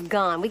commies have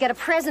gone. We got a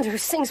president who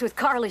sings with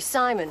Carly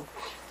Simon.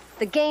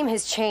 The game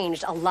has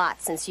changed a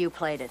lot since you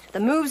played it. The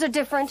moves are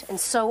different, and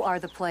so are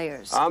the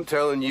players. I'm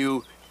telling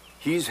you,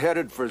 he's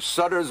headed for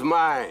Sutter's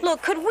mine.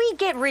 Look, could we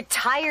get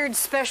retired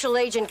Special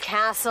Agent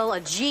Castle,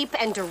 a Jeep,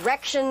 and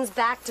directions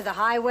back to the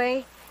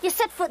highway? You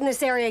set foot in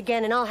this area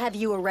again, and I'll have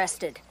you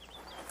arrested.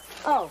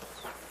 Oh,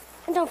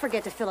 and don't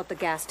forget to fill up the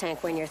gas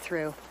tank when you're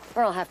through,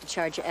 or I'll have to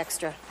charge you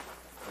extra.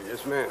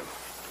 Yes, ma'am.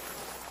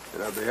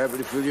 And I'll be happy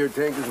to fill your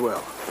tank as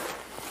well.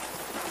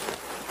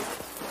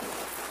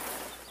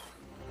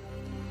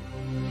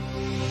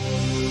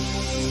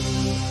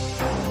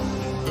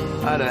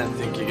 I don't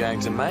think you're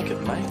going to make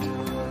it, mate.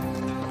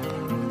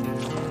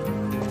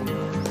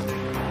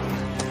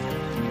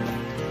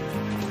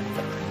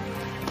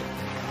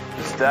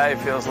 This day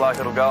feels like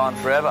it'll go on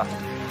forever.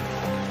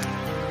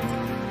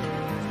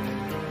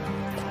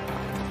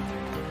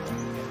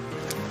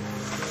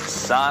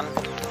 Sun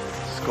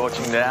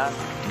scorching down.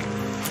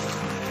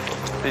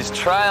 These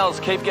trails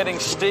keep getting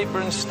steeper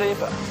and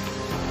steeper.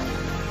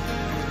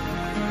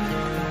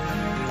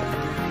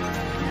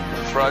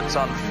 Throat's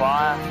on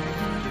fire.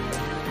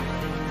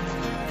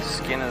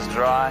 Skin is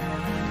dry.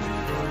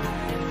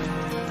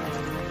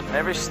 And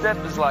every step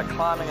is like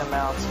climbing a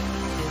mountain.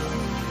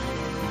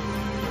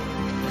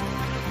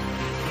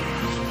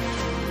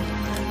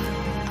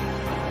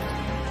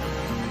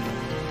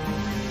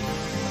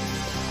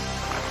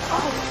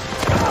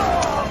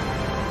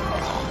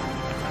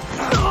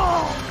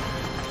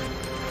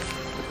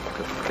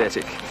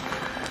 pathetic.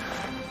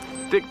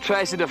 Dick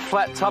Tracy the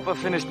Flat Topper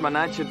finished my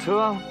nature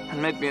tour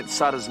and met me at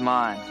Sutter's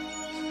Mine.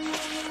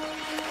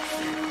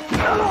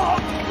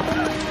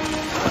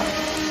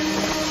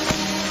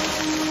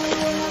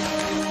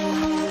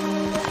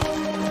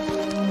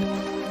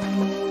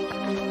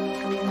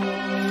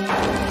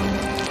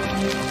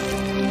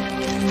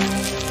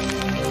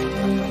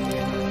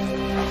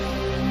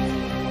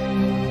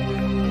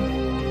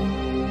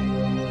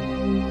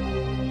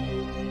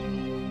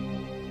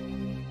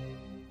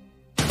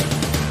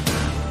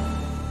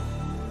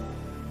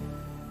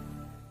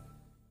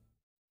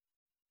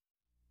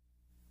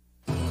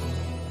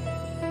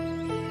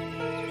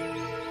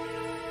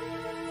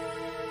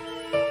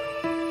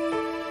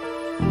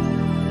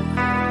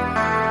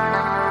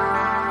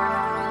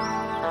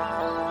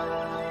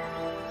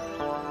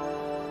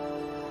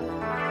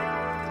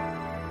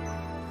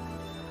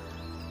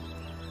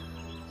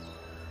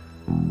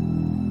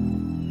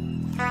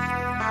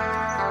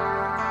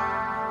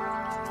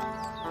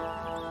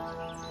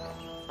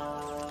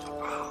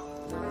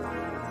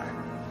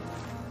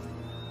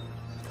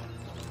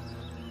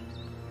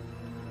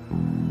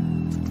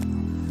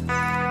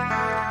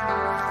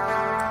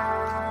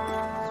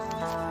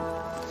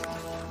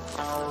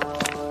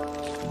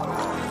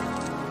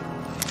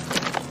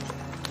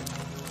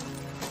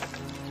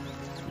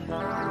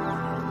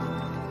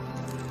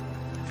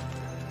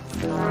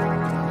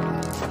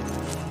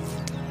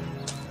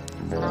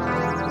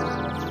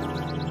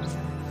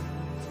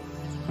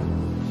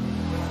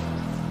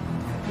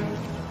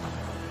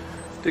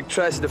 Dick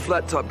Tracy the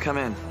Flat Top, come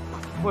in.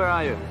 Where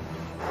are you?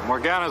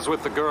 Morgana's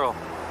with the girl.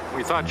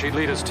 We thought she'd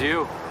lead us to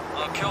you.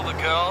 I'll kill the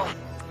girl.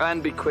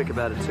 And be quick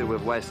about it too,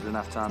 we've wasted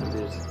enough time as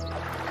is.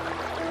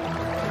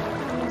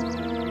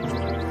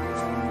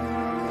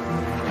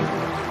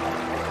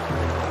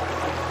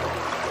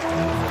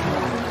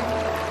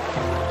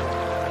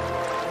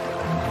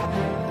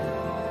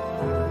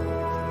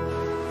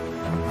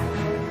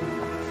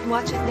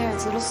 Watch it there,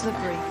 it's a little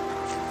slippery.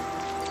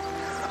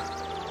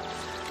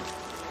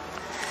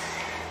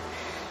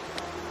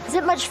 Is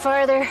it much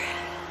farther?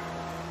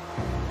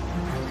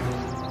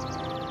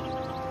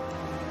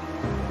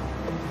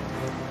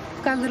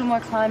 Got a little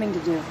more climbing to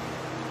do.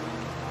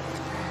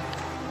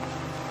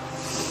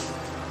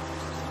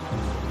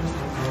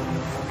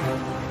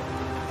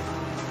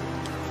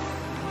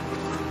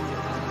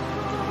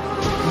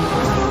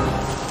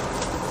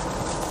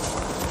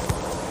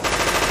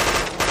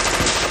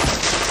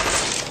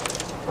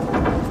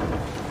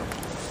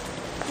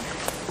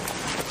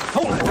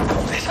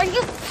 Are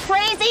you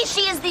crazy?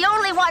 She is the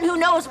only one who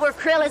knows where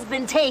Krill has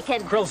been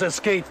taken. Krill's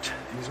escaped.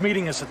 He's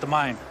meeting us at the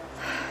mine.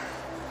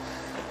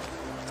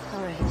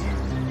 All right.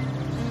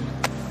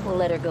 We'll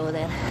let her go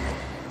then.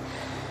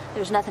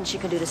 There's nothing she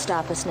can do to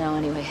stop us now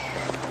anyway.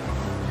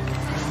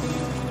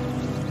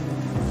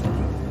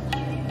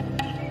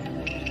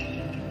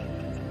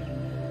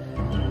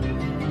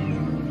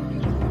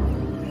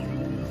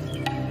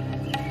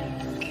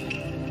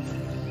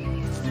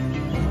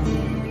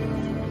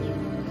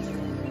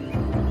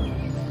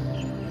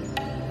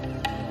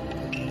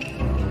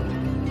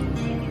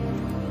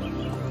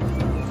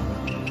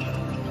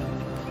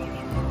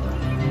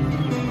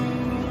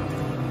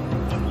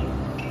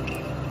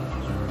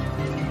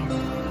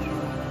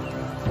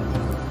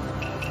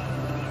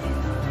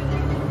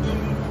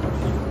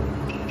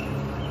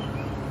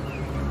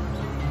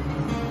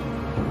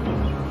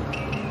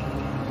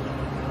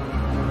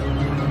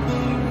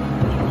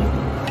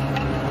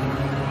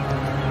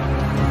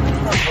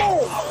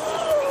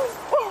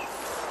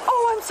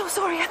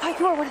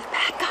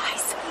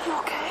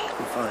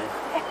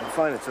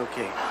 It's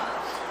okay.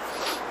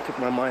 Took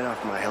my mind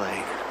off my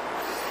leg.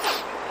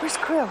 Where's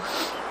Krill?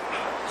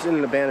 He's in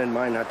an abandoned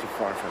mine not too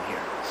far from here.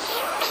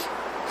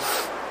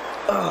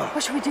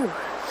 What should we do?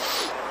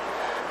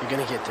 You're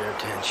gonna get their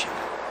attention.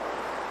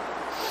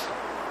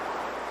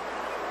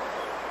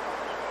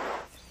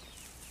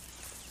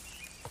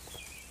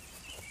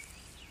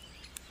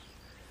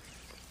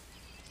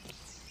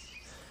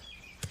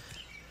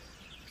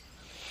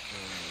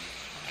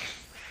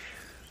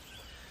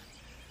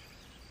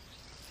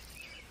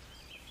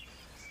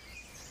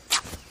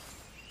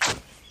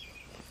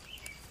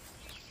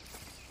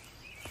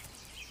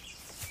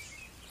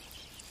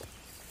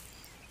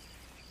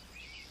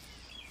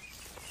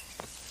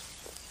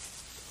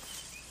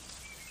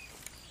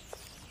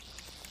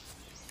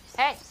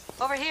 Hey,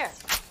 over here.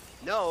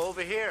 No,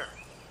 over here.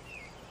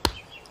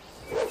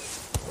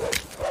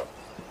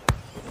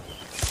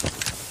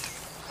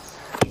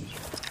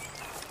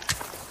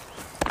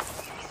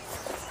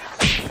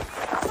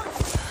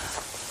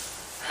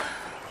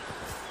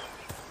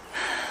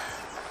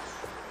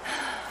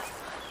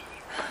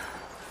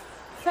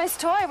 Nice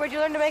toy. Where'd you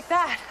learn to make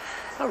that?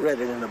 I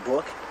read it in a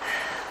book.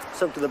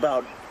 Something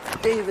about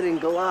David and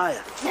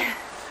Goliath.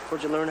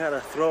 Where'd you learn how to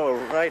throw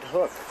a right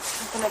hook?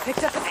 Something I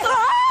picked up.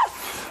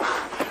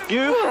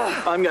 You,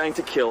 I'm going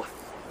to kill.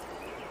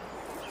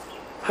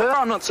 Her,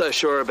 I'm not so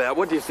sure about.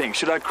 What do you think?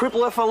 Should I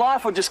cripple her for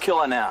life or just kill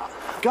her now?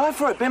 Go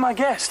for it. Be my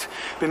guest.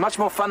 Be much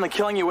more fun than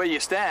killing you where you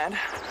stand.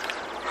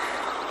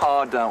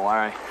 Oh, don't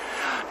worry.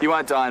 You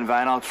won't die in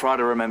vain. I'll try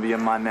to remember you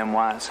in my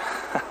memoirs.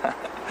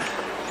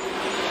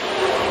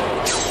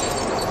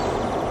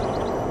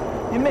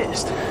 You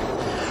missed.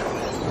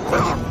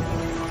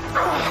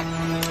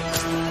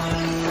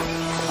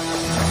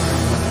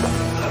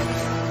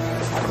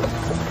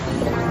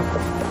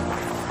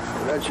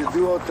 That's your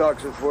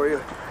duotoxin for you.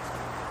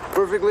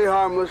 Perfectly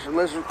harmless,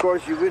 unless, of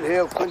course, you've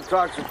inhaled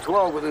Quintoxin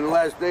 12 within the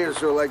last day or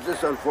so, like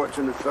this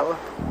unfortunate fella.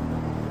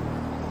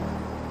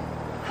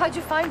 How'd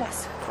you find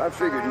us? I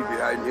figured he'd be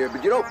hiding here,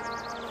 but you know,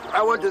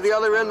 I went to the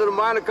other end of the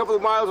mine a couple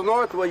of miles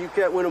north. Well, you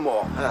can't win them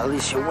all. At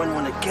least you win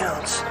when it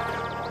counts.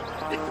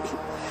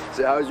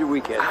 So how's your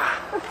weekend?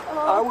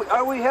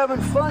 Are we having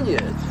fun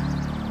yet?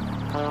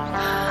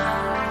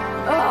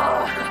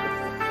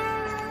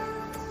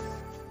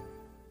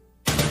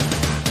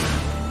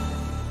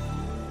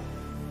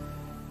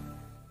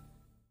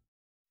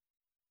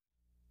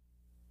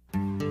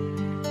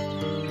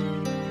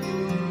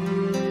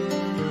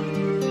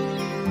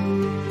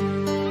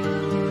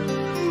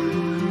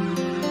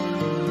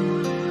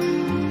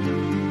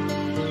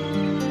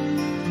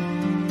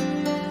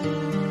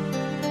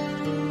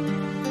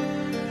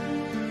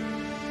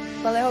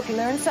 Well, I hope you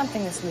learned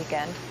something this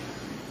weekend.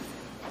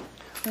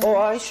 Oh,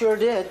 I sure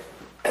did.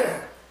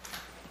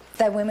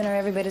 That women are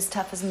every bit as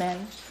tough as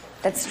men.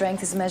 That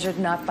strength is measured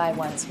not by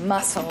one's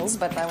muscles,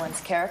 but by one's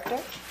character.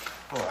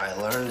 Oh, I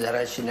learned that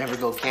I should never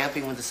go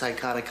camping with a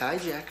psychotic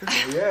hijacker.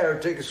 Oh, yeah, or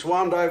take a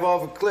swan dive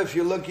off a cliff.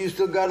 You're lucky you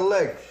still got a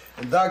leg.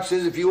 And Doc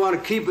says if you want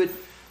to keep it,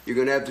 you're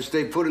going to have to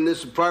stay put in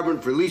this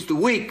apartment for at least a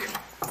week.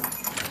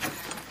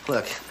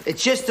 Look,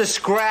 it's just a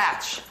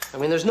scratch. I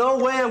mean, there's no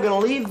way I'm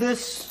going to leave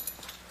this...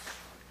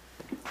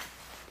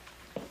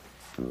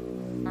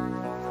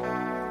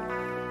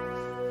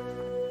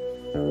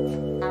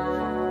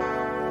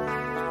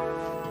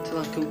 till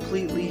I'm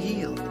completely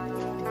healed.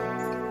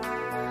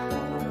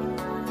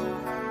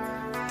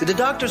 Did the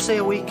doctor say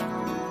a week?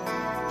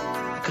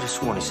 I could have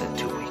sworn he said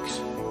 2 weeks.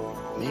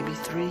 Maybe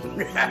 3?